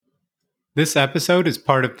This episode is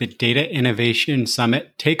part of the Data Innovation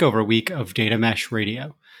Summit Takeover Week of Data Mesh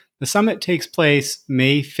Radio. The summit takes place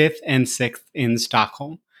May 5th and 6th in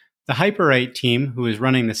Stockholm. The Hyperite team, who is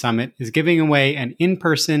running the summit, is giving away an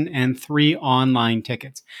in-person and 3 online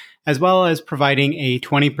tickets, as well as providing a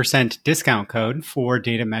 20% discount code for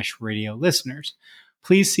Data Mesh Radio listeners.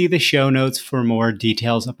 Please see the show notes for more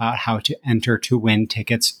details about how to enter to win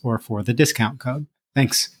tickets or for the discount code.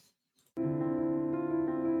 Thanks.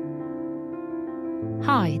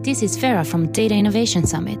 Hi, this is Farah from Data Innovation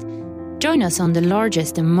Summit. Join us on the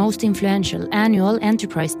largest and most influential annual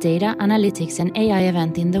enterprise data, analytics and AI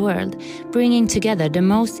event in the world, bringing together the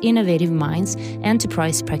most innovative minds,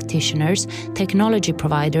 enterprise practitioners, technology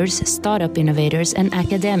providers, startup innovators and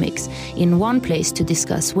academics in one place to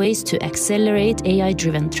discuss ways to accelerate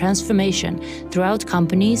AI-driven transformation throughout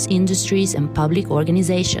companies, industries and public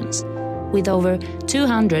organizations. With over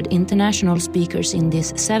 200 international speakers in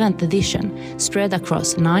this 7th edition, spread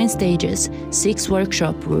across 9 stages, 6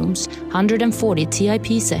 workshop rooms, 140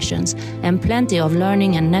 TIP sessions, and plenty of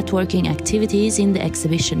learning and networking activities in the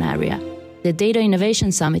exhibition area. The Data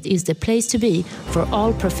Innovation Summit is the place to be for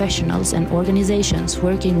all professionals and organizations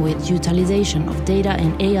working with utilization of data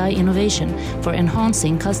and AI innovation for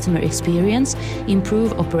enhancing customer experience,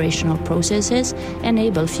 improve operational processes,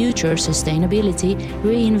 enable future sustainability,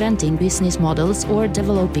 reinventing business models, or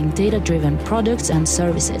developing data-driven products and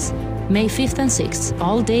services. May 5th and 6th,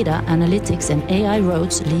 all data, analytics, and AI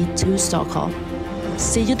roads lead to Stockholm.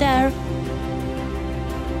 See you there!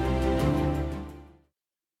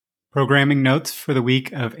 Programming notes for the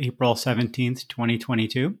week of April 17th,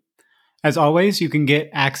 2022. As always, you can get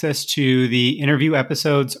access to the interview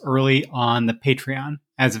episodes early on the Patreon.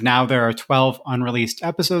 As of now, there are 12 unreleased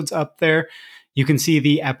episodes up there. You can see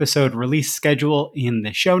the episode release schedule in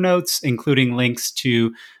the show notes, including links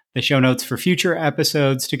to the show notes for future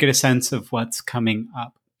episodes to get a sense of what's coming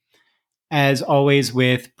up. As always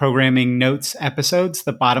with programming notes episodes,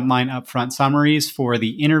 the bottom line upfront summaries for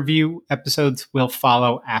the interview episodes will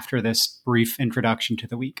follow after this brief introduction to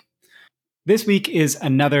the week. This week is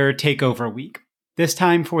another Takeover week, this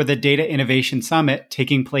time for the Data Innovation Summit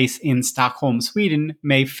taking place in Stockholm, Sweden,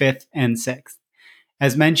 May 5th and 6th.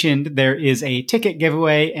 As mentioned, there is a ticket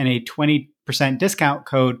giveaway and a 20% discount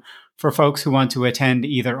code for folks who want to attend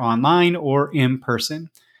either online or in person.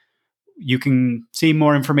 You can see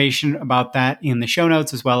more information about that in the show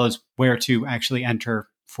notes, as well as where to actually enter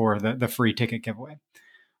for the free ticket giveaway.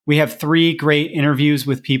 We have 3 great interviews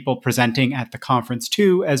with people presenting at the conference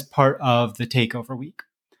too as part of the Takeover week.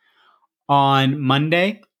 On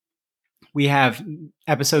Monday, we have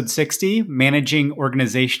episode 60, Managing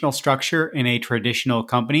Organizational Structure in a Traditional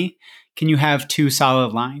Company. Can you have 2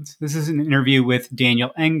 solid lines? This is an interview with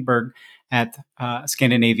Daniel Engberg at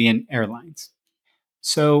Scandinavian Airlines.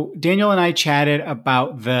 So Daniel and I chatted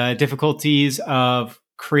about the difficulties of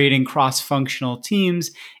creating cross-functional teams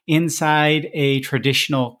inside a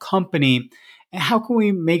traditional company. And how can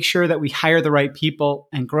we make sure that we hire the right people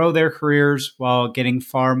and grow their careers while getting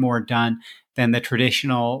far more done than the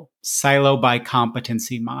traditional silo by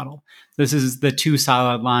competency model? This is the 2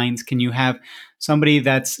 solid lines. Can you have somebody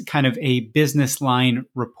that's kind of a business line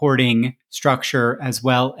reporting structure as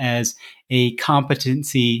well as a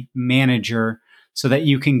competency manager, so that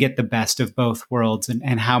you can get the best of both worlds?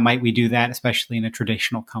 And how might we do that, especially in a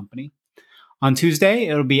traditional company? On Tuesday,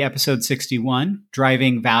 it'll be episode 61,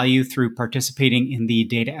 Driving Value Through Participating in the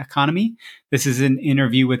Data Economy. This is an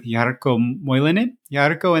interview with Jarkko Moilanen.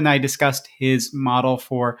 Jarkko and I discussed his model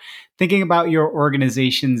for thinking about your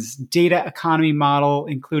organization's data economy model,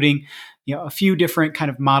 including a few different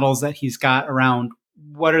kind of models that he's got around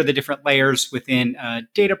what are the different layers within a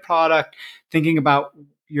data product, thinking about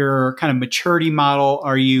your kind of maturity model.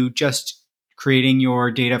 Are you just creating your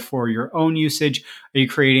data for your own usage? Are you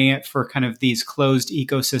creating it for kind of these closed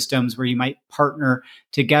ecosystems where you might partner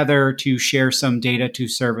together to share some data to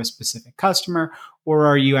serve a specific customer? Or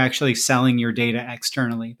are you actually selling your data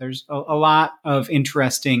externally? There's a lot of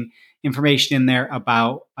interesting information in there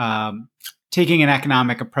about taking an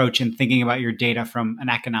economic approach and thinking about your data from an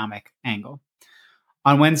economic angle.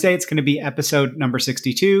 On Wednesday, it's going to be episode number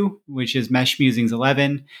 62, which is Mesh Musings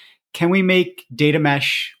 11. Can we make data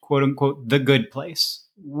mesh, quote unquote, the good place?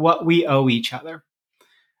 What we owe each other.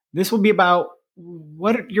 This will be about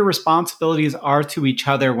what your responsibilities are to each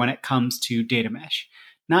other when it comes to data mesh.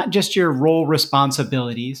 Not just your role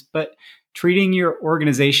responsibilities, but treating your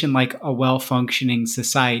organization like a well-functioning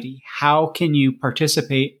society. How can you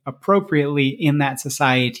participate appropriately in that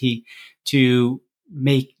society to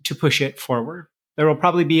push it forward? There will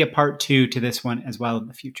probably be a part 2 to this one as well in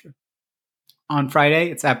the future. On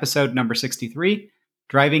Friday, it's episode number 63,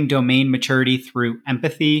 Driving Domain Maturity Through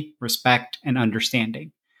Empathy, Respect, and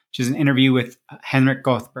Understanding, which is an interview with Henrik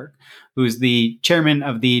Gothberg, who is the chairman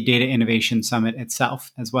of the Data Innovation Summit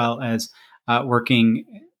itself, as well as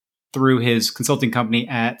working through his consulting company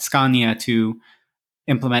at Scania to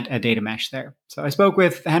implement a data mesh there. So I spoke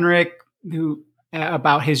with Henrik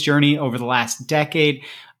about his journey over the last decade,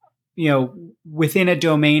 within a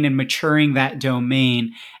domain and maturing that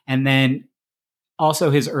domain, and then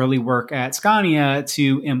also his early work at Scania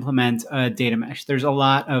to implement a data mesh. There's a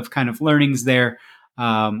lot of kind of learnings there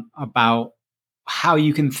about how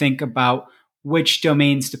you can think about which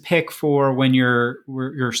domains to pick for when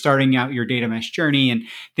you're starting out your data mesh journey, and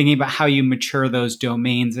thinking about how you mature those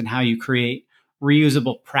domains and how you create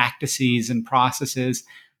reusable practices and processes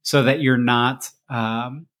so that you're not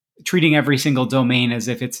treating every single domain as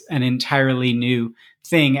if it's an entirely new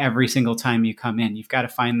thing every single time you come in. You've got to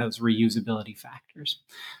find those reusability factors.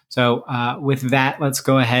 So with that, let's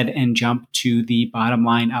go ahead and jump to the bottom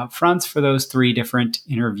line upfronts for those 3 different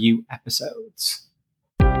interview episodes.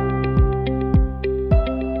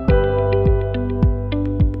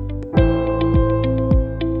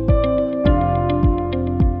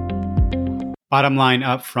 Bottom line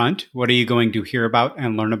up front, what are you going to hear about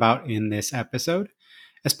and learn about in this episode?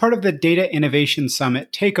 As part of the Data Innovation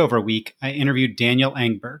Summit Takeover Week, I interviewed Daniel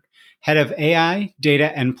Engberg, head of AI,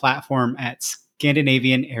 data, and platform at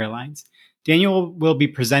Scandinavian Airlines. Daniel will be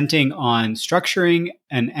presenting on structuring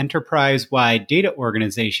an enterprise-wide data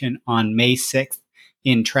organization on May 6th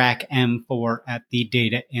in Track M4 at the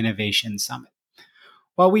Data Innovation Summit.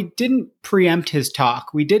 While we didn't preempt his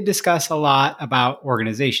talk, we did discuss a lot about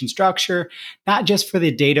organization structure, not just for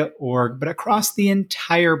the data org, but across the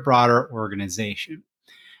entire broader organization.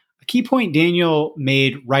 A key point Daniel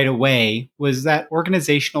made right away was that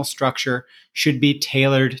organizational structure should be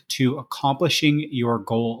tailored to accomplishing your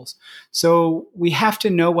goals. So we have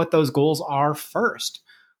to know what those goals are first.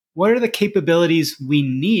 What are the capabilities we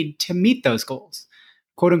need to meet those goals?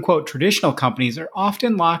 Quote unquote, traditional companies are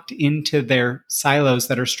often locked into their silos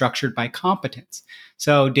that are structured by competence.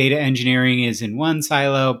 So data engineering is in one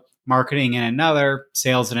silo, marketing in another,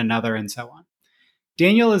 sales in another, and so on.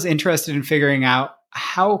 Daniel is interested in figuring out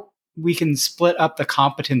how we can split up the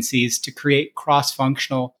competencies to create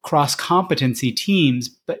cross-functional, cross-competency teams,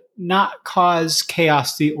 but not cause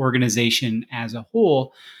chaos to the organization as a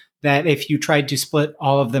whole, that if you tried to split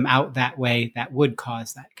all of them out that way, that would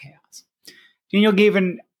cause that chaos. Daniel gave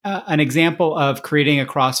an example of creating a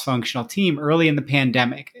cross-functional team early in the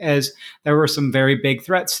pandemic, as there were some very big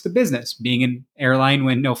threats to the business. Being an airline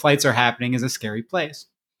when no flights are happening is a scary place.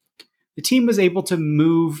 The team was able to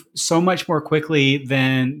move so much more quickly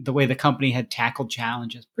than the way the company had tackled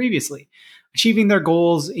challenges previously, achieving their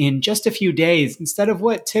goals in just a few days instead of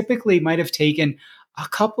what typically might have taken a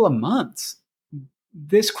couple of months.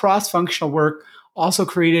 This cross-functional work also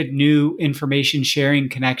created new information sharing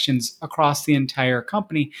connections across the entire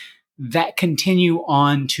company that continue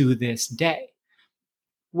on to this day.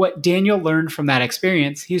 What Daniel learned from that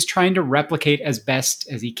experience, he's trying to replicate as best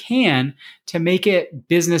as he can to make it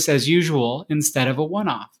business as usual instead of a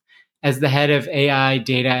one-off. As the head of AI,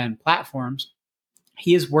 data, and platforms,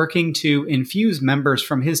 he is working to infuse members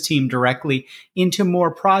from his team directly into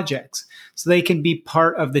more projects so they can be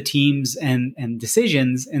part of the teams and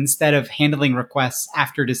decisions instead of handling requests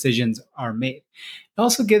after decisions are made. It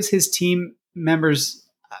also gives his team members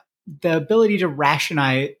the ability to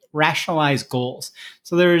rationalize goals.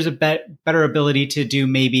 So there is a better ability to do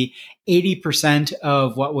maybe 80%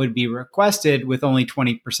 of what would be requested with only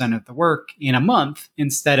 20% of the work in a month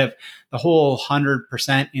instead of the whole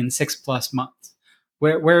 100% in 6+ months.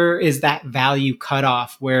 Where is that value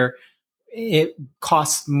cutoff where it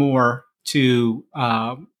costs more to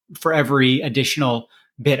for every additional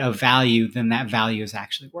bit of value than that value is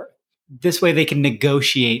actually worth? This way they can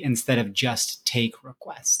negotiate instead of just take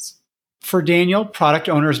requests. For Daniel, product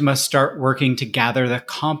owners must start working to gather the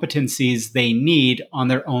competencies they need on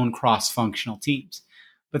their own cross-functional teams.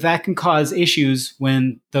 But that can cause issues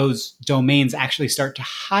when those domains actually start to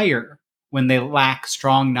hire when they lack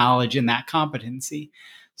strong knowledge in that competency,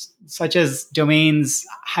 such as domains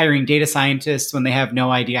hiring data scientists when they have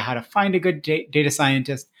no idea how to find a good data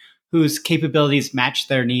scientist whose capabilities match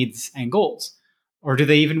their needs and goals. Or do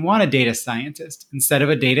they even want a data scientist instead of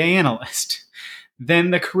a data analyst?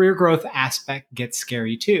 Then the career growth aspect gets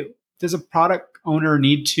scary too. Does a product owner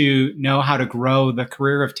need to know how to grow the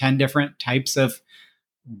career of 10 different types of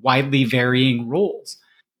widely varying roles?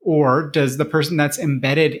 Or does the person that's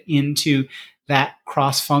embedded into that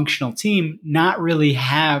cross-functional team not really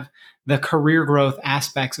have the career growth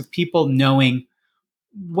aspects of people knowing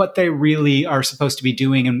what they really are supposed to be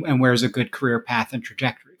doing and where's a good career path and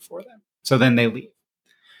trajectory for them. So then they leave.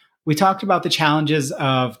 We talked about the challenges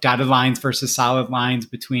of dotted lines versus solid lines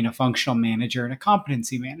between a functional manager and a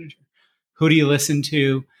competency manager. Who do you listen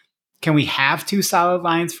to? Can we have two solid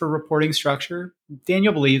lines for reporting structure?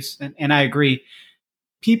 Daniel believes, and I agree,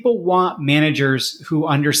 people want managers who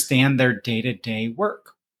understand their day-to-day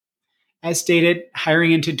work. As stated,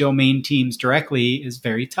 hiring into domain teams directly is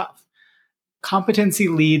very tough. Competency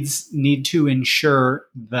leads need to ensure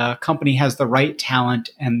the company has the right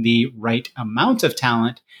talent and the right amount of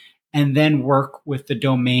talent, and then work with the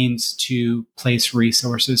domains to place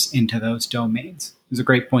resources into those domains. It was a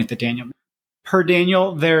great point that Daniel made. Per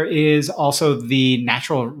Daniel, there is also the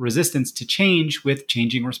natural resistance to change with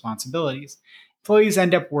changing responsibilities. Employees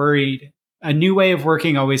end up worried. A new way of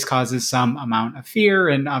working always causes some amount of fear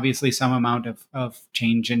and obviously some amount of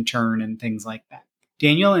change and churn and things like that.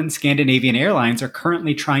 Daniel and Scandinavian Airlines are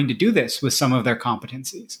currently trying to do this with some of their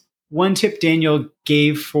competencies. One tip Daniel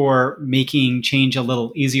gave for making change a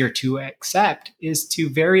little easier to accept is to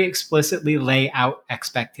very explicitly lay out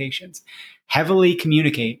expectations, heavily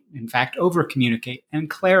communicate, in fact, over communicate and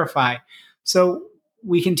clarify so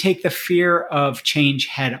we can take the fear of change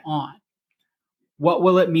head on. What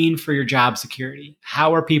will it mean for your job security?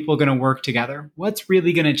 How are people going to work together? What's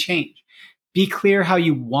really going to change? Be clear how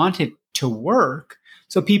you want it to work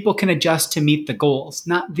so people can adjust to meet the goals,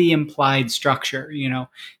 not the implied structure. You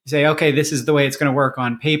say, okay, this is the way it's going to work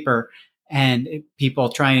on paper. And people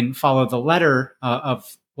try and follow the letter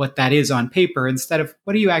of what that is on paper instead of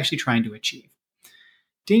what are you actually trying to achieve?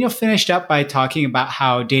 Daniel finished up by talking about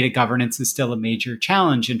how data governance is still a major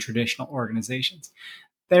challenge in traditional organizations.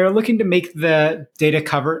 They're looking to make the data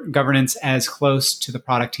governance as close to the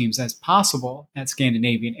product teams as possible at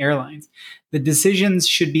Scandinavian Airlines. The decisions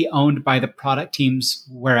should be owned by the product teams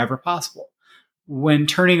wherever possible. When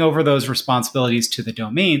turning over those responsibilities to the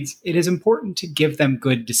domains, it is important to give them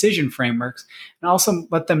good decision frameworks and also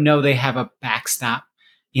let them know they have a backstop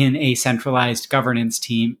in a centralized governance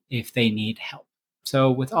team if they need help. So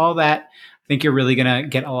with all that, I think you're really going to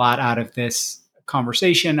get a lot out of this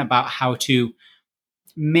conversation about how to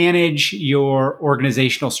manage your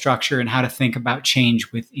organizational structure and how to think about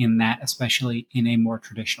change within that, especially in a more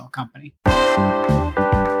traditional company.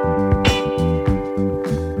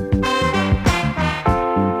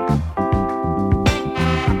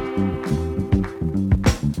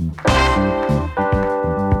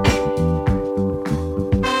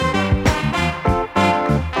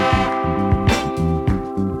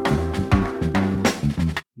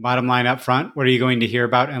 Bottom line up front, what are you going to hear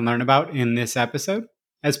about and learn about in this episode?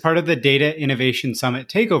 As part of the Data Innovation Summit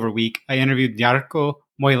Takeover Week, I interviewed Jarkko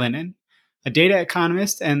Moilanen, a data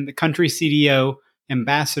economist and the country CDO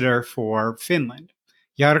ambassador for Finland.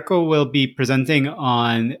 Jarkko will be presenting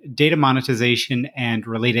on data monetization and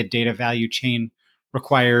related data value chain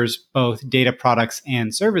requires both data products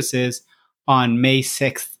and services on May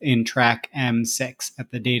 6th in Track M6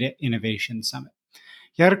 at the Data Innovation Summit.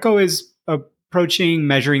 Jarkko is approaching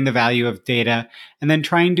measuring the value of data and then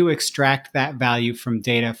trying to extract that value from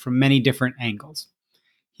data from many different angles.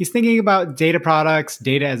 He's thinking about data products,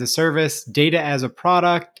 data as a service, data as a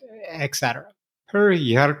product, etc. Per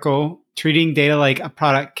Jarkko, treating data like a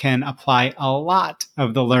product can apply a lot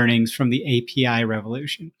of the learnings from the API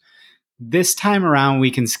revolution. This time around,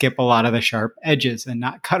 we can skip a lot of the sharp edges and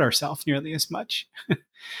not cut ourselves nearly as much.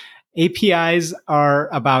 APIs are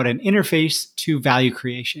about an interface to value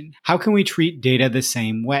creation. How can we treat data the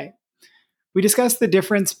same way? We discussed the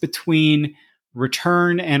difference between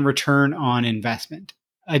return and return on investment.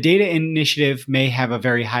 A data initiative may have a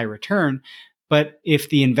very high return, but if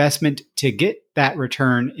the investment to get that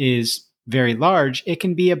return is very large, it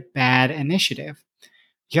can be a bad initiative.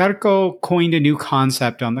 Jarkko coined a new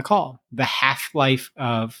concept on the call, the half-life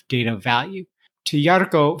of data value. To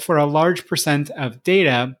Jarkko, for a large percent of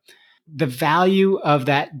data, the value of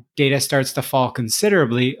that data starts to fall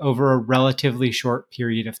considerably over a relatively short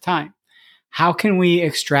period of time. How can we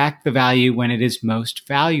extract the value when it is most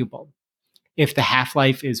valuable? If the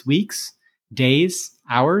half-life is weeks, days,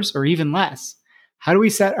 hours, or even less, how do we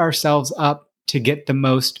set ourselves up to get the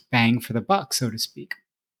most bang for the buck, so to speak?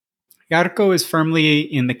 Jarkko is firmly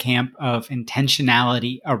in the camp of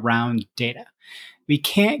intentionality around data. We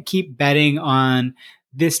can't keep betting on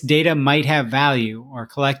this data might have value or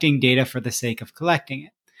collecting data for the sake of collecting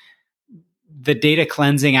it. The data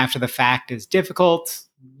cleansing after the fact is difficult.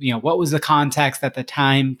 What was the context at the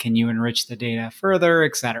time? Can you enrich the data further,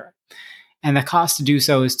 etc.? And the cost to do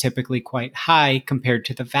so is typically quite high compared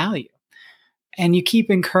to the value. And you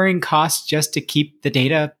keep incurring costs just to keep the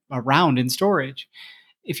data around in storage.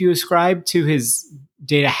 If you ascribe to his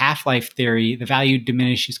data half-life theory, the value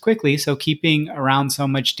diminishes quickly. So keeping around so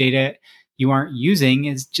much data you aren't using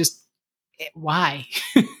is just why?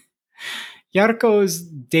 Yarko's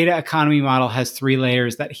data economy model has three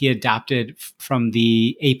layers that he adopted from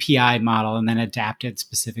the API model and then adapted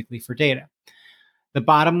specifically for data. The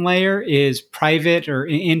bottom layer is private or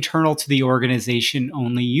internal to the organization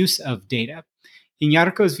only use of data. In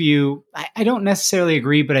Yarko's view, I don't necessarily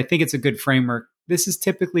agree, but I think it's a good framework. This is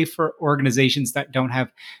typically for organizations that don't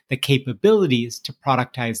have the capabilities to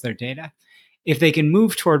productize their data. If they can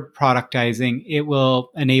move toward productizing, it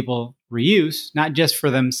will enable reuse, not just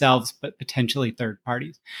for themselves, but potentially third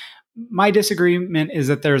parties. My disagreement is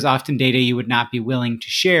that there's often data you would not be willing to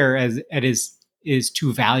share as it is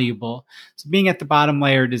too valuable. So being at the bottom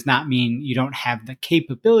layer does not mean you don't have the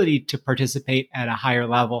capability to participate at a higher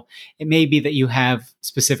level. It may be that you have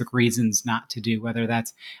specific reasons not to do, whether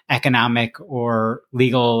that's economic or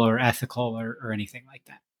legal or ethical or anything like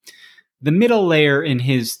that. The middle layer in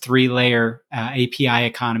his three-layer API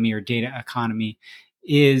economy or data economy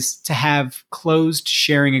is to have closed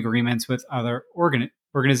sharing agreements with other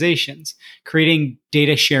organizations, creating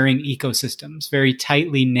data sharing ecosystems, very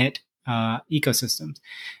tightly knit ecosystems.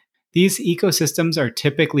 These ecosystems are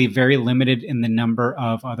typically very limited in the number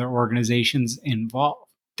of other organizations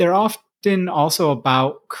involved. They're often also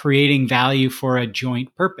about creating value for a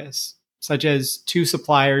joint purpose, such as two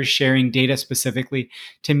suppliers sharing data specifically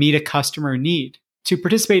to meet a customer need. To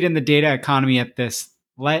participate in the data economy at this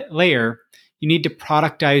layer, you need to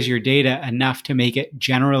productize your data enough to make it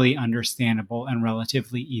generally understandable and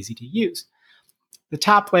relatively easy to use. The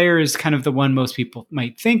top layer is kind of the one most people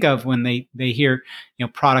might think of when they hear,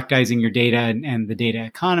 productizing your data and the data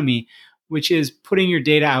economy, which is putting your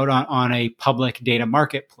data out on a public data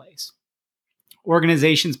marketplace.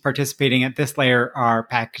 Organizations participating at this layer are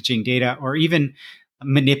packaging data or even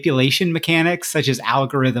manipulation mechanics, such as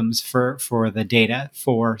algorithms for the data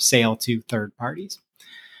for sale to third parties.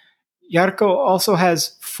 Yarko also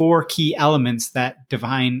has four key elements that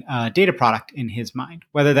define a data product in his mind,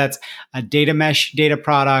 whether that's a data mesh data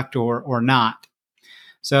product or not.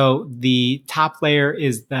 So the top layer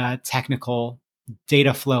is the technical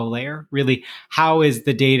data flow layer. Really, how is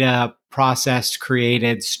the data processed,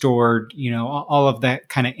 created, stored, all of that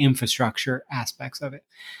kind of infrastructure aspects of it.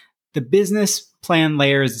 The business plan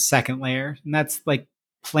layer is the second layer, and that's like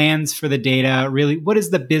plans for the data. Really, what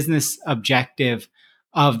is the business objective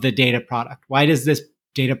of the data product? Why does this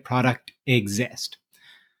data product exist?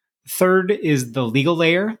 Third is the legal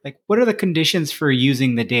layer. Like, what are the conditions for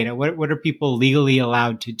using the data? What are people legally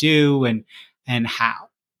allowed to do and how?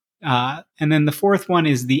 And then the fourth one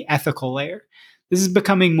is the ethical layer. This is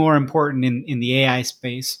becoming more important in the AI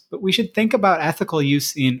space, but we should think about ethical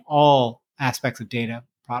use in all aspects of data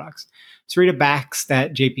products. Sarita Bax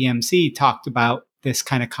at JPMC talked about this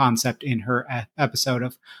kind of concept in her episode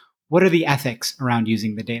of what are the ethics around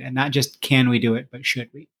using the data? Not just can we do it, but should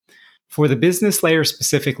we? For the business layer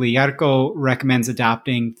specifically, Yarko recommends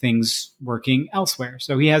adopting things working elsewhere.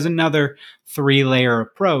 So he has another three-layer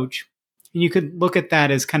approach. And you could look at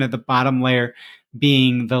that as kind of the bottom layer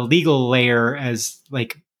being the legal layer as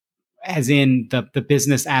in the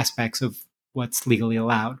business aspects of what's legally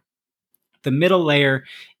allowed. The middle layer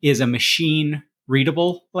is a machine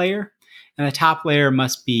readable layer, and the top layer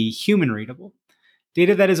must be human readable.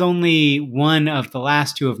 Data that is only one of the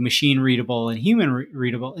last two of machine readable and human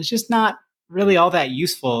readable is just not really all that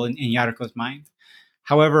useful in Yarko's mind.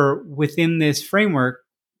 However, within this framework,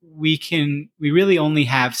 we really only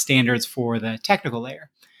have standards for the technical layer.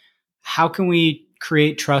 How can we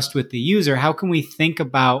create trust with the user? How can we think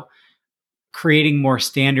about creating more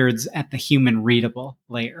standards at the human readable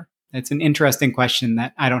layer? That's an interesting question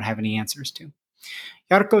that I don't have any answers to.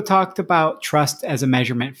 Yarko talked about trust as a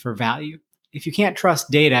measurement for value. If you can't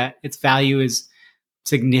trust data, its value is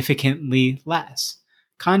significantly less.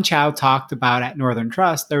 Kan Chao talked about at Northern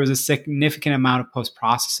Trust, there was a significant amount of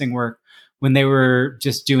post-processing work when they were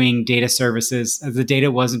just doing data services as the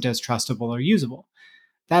data wasn't as trustable or usable.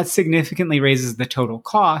 That significantly raises the total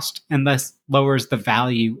cost and thus lowers the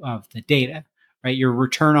value of the data, right? Your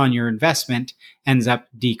return on your investment ends up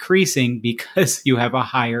decreasing because you have a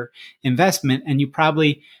higher investment and you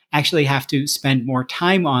probably actually have to spend more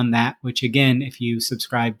time on that, which again, if you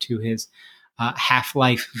subscribe to his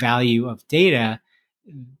half-life value of data,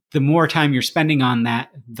 the more time you're spending on that,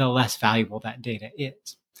 the less valuable that data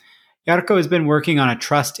is. Yarko has been working on a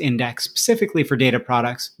trust index specifically for data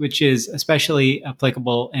products, which is especially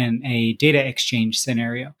applicable in a data exchange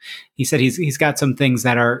scenario. He said he's got some things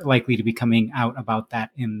that are likely to be coming out about that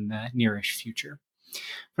in the nearish future.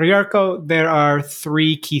 For Yarko, there are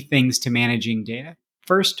three key things to managing data.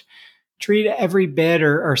 First, treat every bit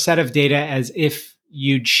or set of data as if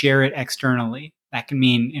you'd share it externally. That can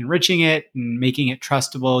mean enriching it and making it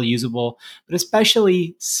trustable, usable, but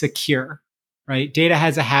especially secure, right? Data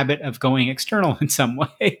has a habit of going external in some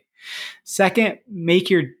way. Second, make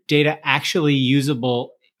your data actually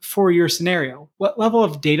usable for your scenario. What level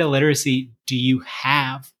of data literacy do you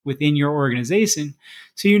have within your organization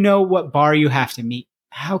so you know what bar you have to meet?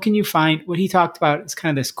 How can you find what he talked about is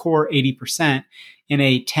kind of this core 80% in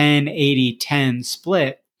a 10-80-10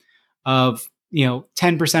 split of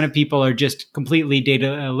 10% of people are just completely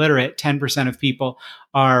data illiterate, 10% of people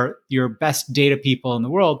are your best data people in the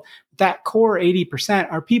world. That core 80%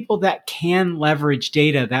 are people that can leverage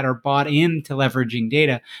data, that are bought into leveraging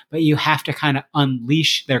data, but you have to kind of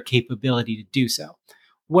unleash their capability to do so.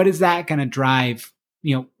 What is that going to drive?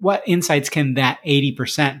 What insights can that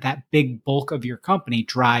 80%, that big bulk of your company,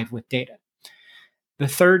 drive with data? The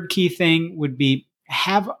third key thing would be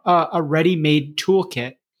have a ready-made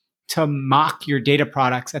toolkit to mock your data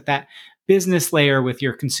products at that business layer with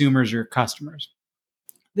your consumers or your customers.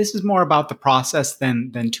 This is more about the process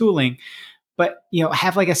than tooling, but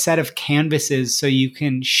have like a set of canvases so you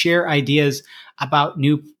can share ideas about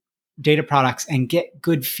new data products and get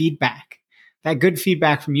good feedback. That good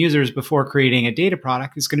feedback from users before creating a data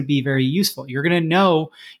product is going to be very useful. You're going to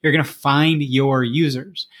know, you're going to find your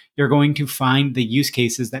users. You're going to find the use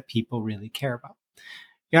cases that people really care about.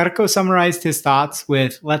 Yarko summarized his thoughts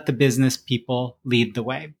with let the business people lead the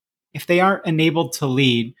way. If they aren't enabled to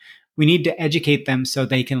lead, we need to educate them so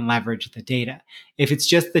they can leverage the data. If it's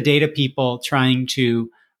just the data people trying to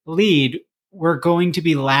lead, we're going to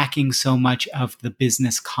be lacking so much of the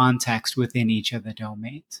business context within each of the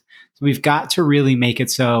domains. So we've got to really make it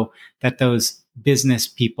so that those business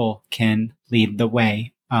people can lead the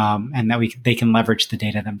way and that they can leverage the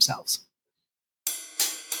data themselves.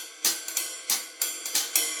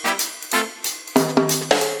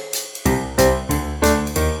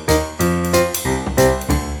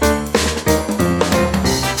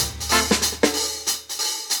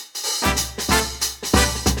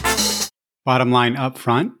 Bottom line up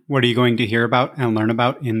front, what are you going to hear about and learn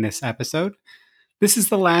about in this episode? This is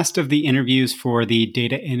the last of the interviews for the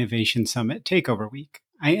Data Innovation Summit Takeover Week.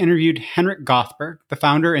 I interviewed Henrik Gothberg, the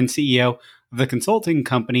founder and CEO of the consulting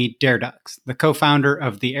company DareDux, the co-founder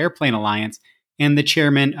of the Airplane Alliance, and the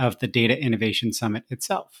chairman of the Data Innovation Summit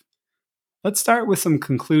itself. Let's start with some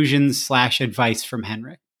conclusions/advice from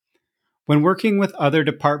Henrik. When working with other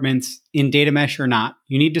departments in data mesh or not,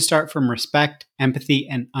 you need to start from respect, empathy,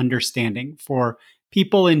 and understanding for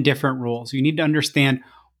people in different roles. You need to understand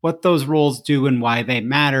what those roles do and why they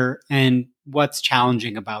matter and what's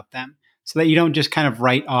challenging about them so that you don't just kind of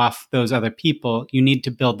write off those other people. You need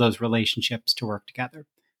to build those relationships to work together.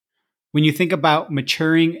 When you think about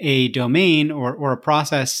maturing a domain or a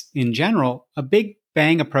process in general, a big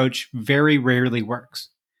bang approach very rarely works.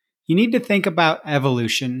 You need to think about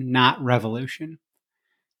evolution, not revolution.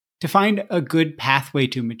 To find a good pathway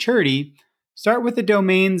to maturity, start with the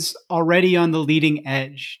domains already on the leading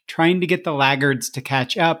edge, trying to get the laggards to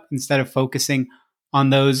catch up instead of focusing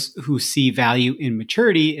on those who see value in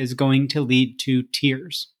maturity is going to lead to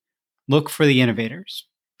tears. Look for the innovators.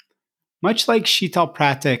 Much like Sheetal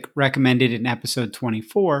Pratik recommended in episode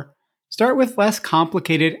 24, start with less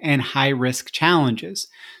complicated and high-risk challenges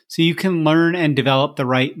so you can learn and develop the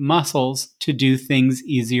right muscles to do things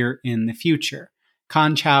easier in the future.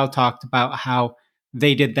 Kan Chao talked about how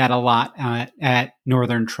they did that a lot at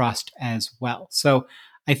Northern Trust as well. So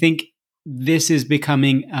I think this is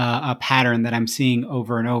becoming a pattern that I'm seeing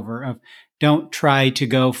over and over of don't try to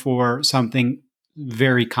go for something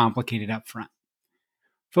very complicated up front.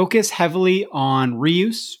 Focus heavily on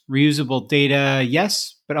reuse, reusable data,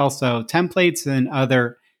 yes, but also templates and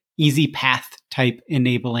other easy path type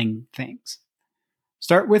enabling things.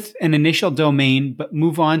 Start with an initial domain, but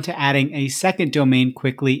move on to adding a second domain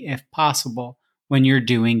quickly if possible when you're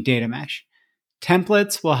doing data mesh.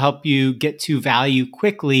 Templates will help you get to value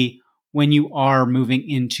quickly when you are moving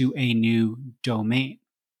into a new domain.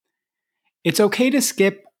 It's okay to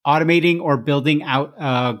skip automating or building out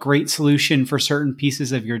a great solution for certain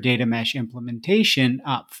pieces of your data mesh implementation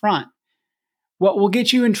up front. What will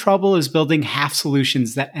get you in trouble is building half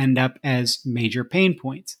solutions that end up as major pain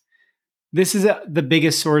points. This is the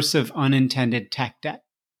biggest source of unintended tech debt.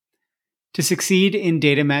 To succeed in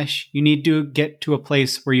data mesh, you need to get to a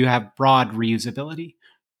place where you have broad reusability.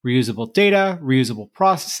 Reusable data, reusable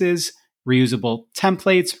processes, reusable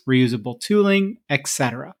templates, reusable tooling,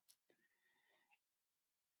 etc.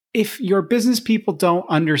 If your business people don't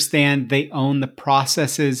understand they own the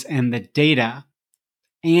processes and the data,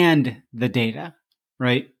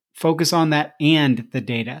 right? focus on that and the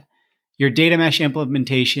data, your data mesh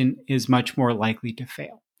implementation is much more likely to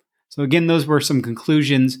fail. So again, those were some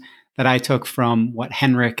conclusions that I took from what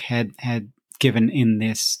Henrik had given in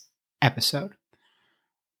this episode.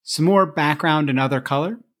 Some more background and other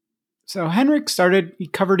color. So Henrik he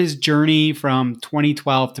covered his journey from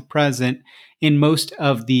 2012 to present in most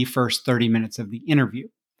of the first 30 minutes of the interview.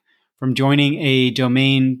 From joining a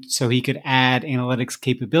domain so he could add analytics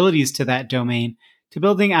capabilities to that domain, to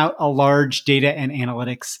building out a large data and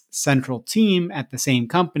analytics central team at the same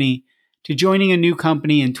company, to joining a new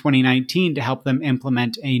company in 2019 to help them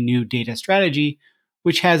implement a new data strategy,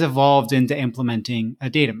 which has evolved into implementing a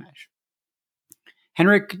data mesh.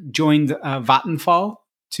 Henrik joined Vattenfall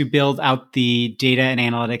to build out the data and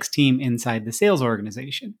analytics team inside the sales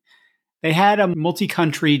organization. They had a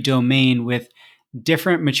multi-country domain with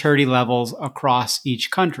different maturity levels across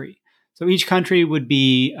each country. So each country would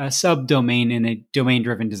be a subdomain in a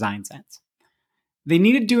domain-driven design sense. They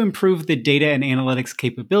needed to improve the data and analytics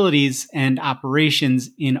capabilities and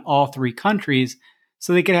operations in all three countries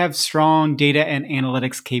so they could have strong data and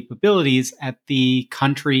analytics capabilities at the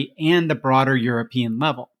country and the broader European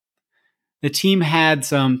level. The team had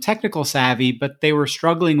some technical savvy, but they were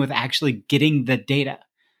struggling with actually getting the data.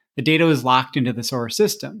 The data was locked into the source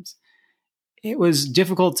systems. It was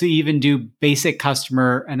difficult to even do basic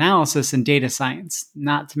customer analysis and data science,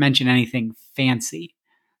 not to mention anything fancy.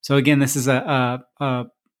 So again, this is a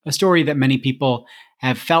story that many people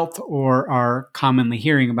have felt or are commonly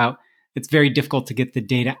hearing about. It's very difficult to get the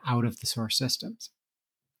data out of the source systems.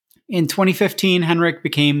 In 2015, Henrik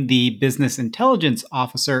became the business intelligence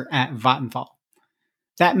officer at Vattenfall.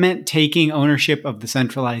 That meant taking ownership of the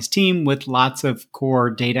centralized team with lots of core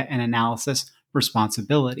data and analysis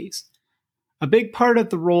responsibilities. A big part of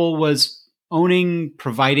the role was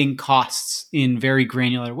providing costs in very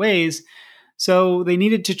granular ways, so they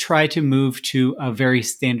needed to try to move to a very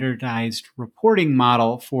standardized reporting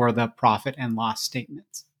model for the profit and loss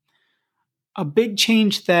statements. A big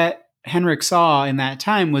change that Henrik saw in that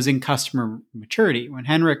time was in customer maturity. When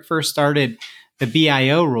Henrik first started the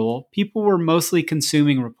BIO role, people were mostly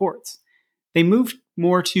consuming reports. They moved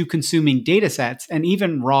more to consuming data sets and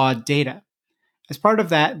even raw data. As part of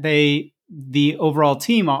that, the overall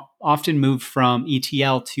team often moved from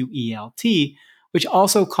ETL to ELT, which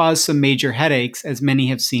also caused some major headaches, as many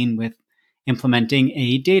have seen with implementing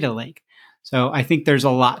a data lake. So I think there's a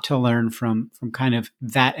lot to learn from kind of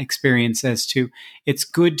that experience as to it's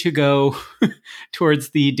good to go towards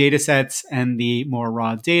the data sets and the more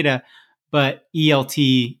raw data, but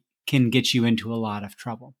ELT can get you into a lot of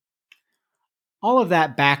trouble. All of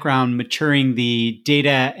that background maturing the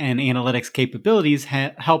data and analytics capabilities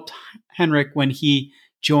helped Henrik when he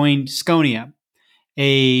joined Scania,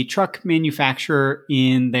 a truck manufacturer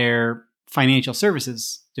in their financial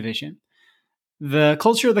services division. The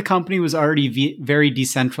culture of the company was already very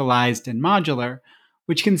decentralized and modular,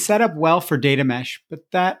 which can set up well for data mesh, but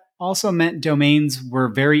that also meant domains were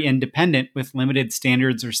very independent with limited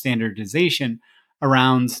standards or standardization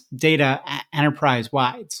around data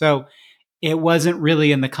enterprise-wide. So it wasn't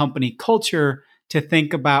really in the company culture to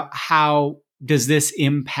think about how does this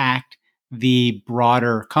impact the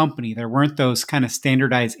broader company. There weren't those kind of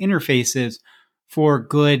standardized interfaces for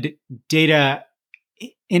good data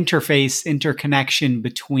interconnection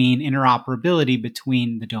interoperability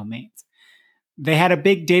between the domains. They had a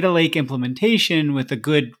big data lake implementation with a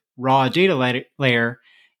good raw data layer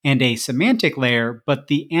and a semantic layer, but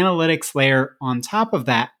the analytics layer on top of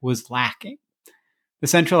that was lacking. The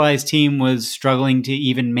centralized team was struggling to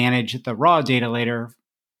even manage the raw data layer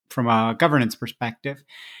from a governance perspective.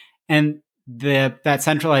 And that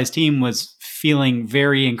centralized team was feeling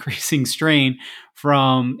very increasing strain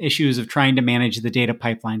from issues of trying to manage the data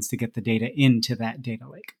pipelines to get the data into that data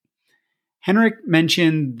lake. Henrik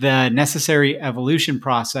mentioned the necessary evolution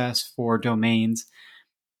process for domains.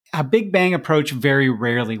 A big bang approach very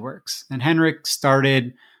rarely works. And Henrik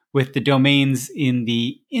started with the domains in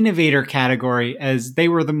the innovator category as they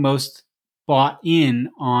were the most bought in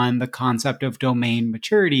on the concept of domain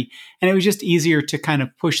maturity. And it was just easier to kind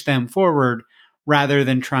of push them forward rather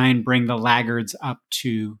than try and bring the laggards up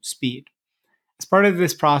to speed. As part of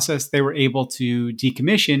this process, they were able to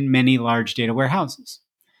decommission many large data warehouses.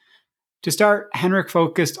 To start, Henrik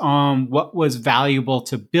focused on what was valuable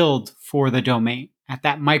to build for the domain at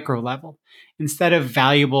that micro level, instead of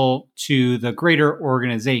valuable to the greater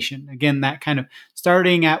organization. Again, that kind of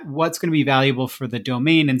starting at what's going to be valuable for the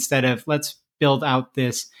domain instead of let's build out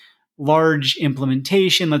this large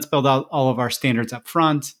implementation, let's build out all of our standards up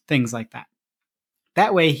front, things like that.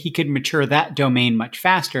 That way, he could mature that domain much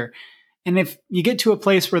faster And if you get to a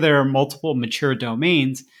place where there are multiple mature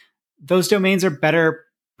domains, those domains are better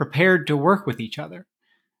prepared to work with each other.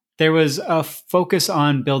 There was a focus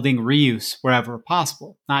on building reuse wherever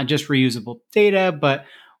possible, not just reusable data, but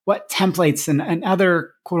what templates and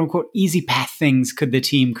other quote unquote easy path things could the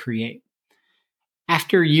team create.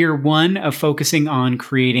 After year one of focusing on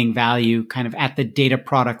creating value kind of at the data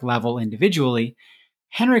product level individually,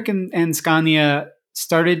 Henrik and Scania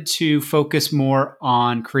started to focus more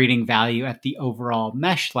on creating value at the overall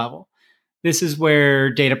mesh level. This is where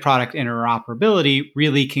data product interoperability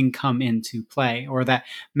really can come into play, or that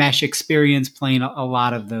mesh experience playing a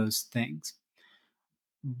lot of those things.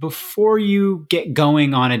 Before you get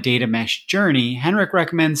going on a data mesh journey, Henrik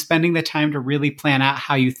recommends spending the time to really plan out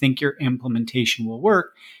how you think your implementation will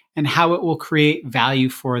work and how it will create value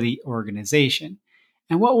for the organization,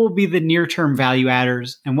 and what will be the near-term value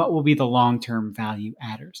adders and what will be the long-term value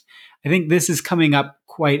adders. I think this is coming up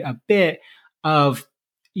quite a bit of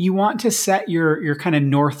you want to set your kind of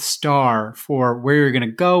North Star for where you're going to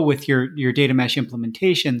go with your data mesh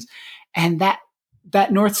implementations. And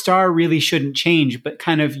that North Star really shouldn't change, but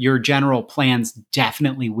kind of your general plans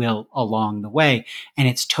definitely will along the way. And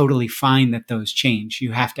it's totally fine that those change.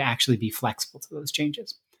 You have to actually be flexible to those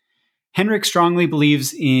changes. Henrik strongly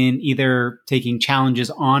believes in either taking challenges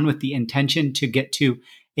on with the intention to get to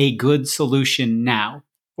a good solution now,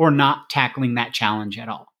 or not tackling that challenge at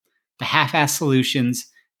all. The half-assed solutions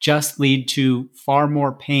just lead to far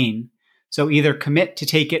more pain. So either commit to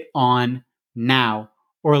take it on now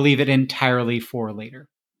or leave it entirely for later.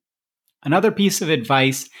 Another piece of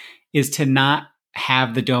advice is to not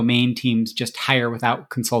have the domain teams just hire without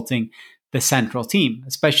consulting the central team,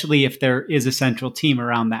 especially if there is a central team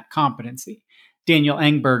around that competency. Daniel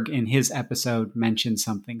Engberg in his episode mentioned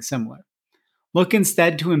something similar. Look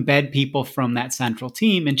instead to embed people from that central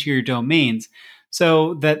team into your domains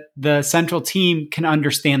so that the central team can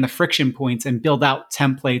understand the friction points and build out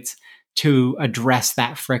templates to address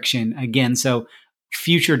that friction again, so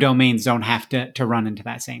future domains don't have to run into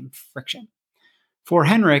that same friction. For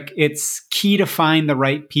Henrik, it's key to find the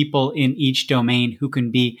right people in each domain who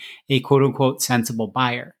can be a quote unquote sensible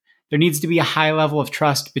buyer. There needs to be a high level of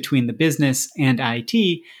trust between the business and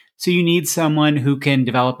IT, so you need someone who can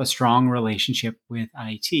develop a strong relationship with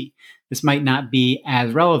IT. This might not be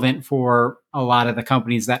as relevant for a lot of the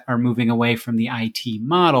companies that are moving away from the IT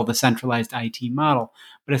model, the centralized IT model,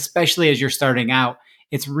 but especially as you're starting out,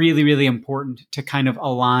 it's really, really important to kind of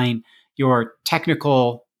align your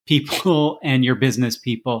technical people and your business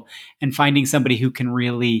people, and finding somebody who can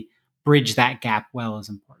really bridge that gap well is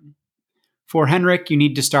important. For Henrik, you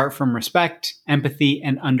need to start from respect, empathy,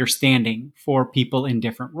 and understanding for people in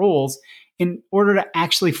different roles in order to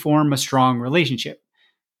actually form a strong relationship.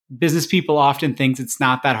 Business people often think it's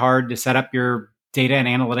not that hard to set up your data and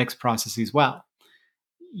analytics processes well.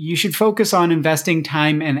 You should focus on investing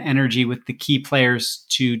time and energy with the key players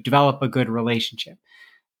to develop a good relationship,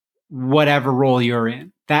 whatever role you're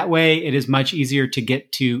in. That way, it is much easier to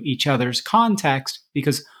get to each other's context,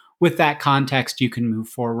 because with that context, you can move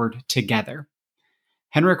forward together.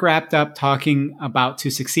 Henrik wrapped up talking about to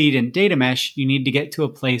succeed in data mesh, you need to get to a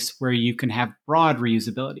place where you can have broad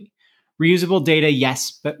reusability. Reusable data,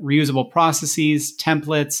 yes, but reusable processes,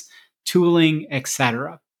 templates, tooling,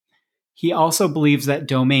 etc. He also believes that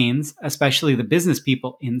domains, especially the business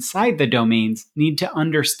people inside the domains, need to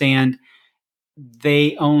understand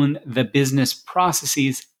they own the business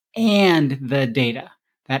processes and the data.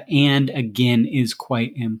 That and again is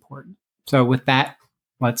quite important. So with that,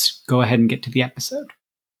 let's go ahead and get to the episode.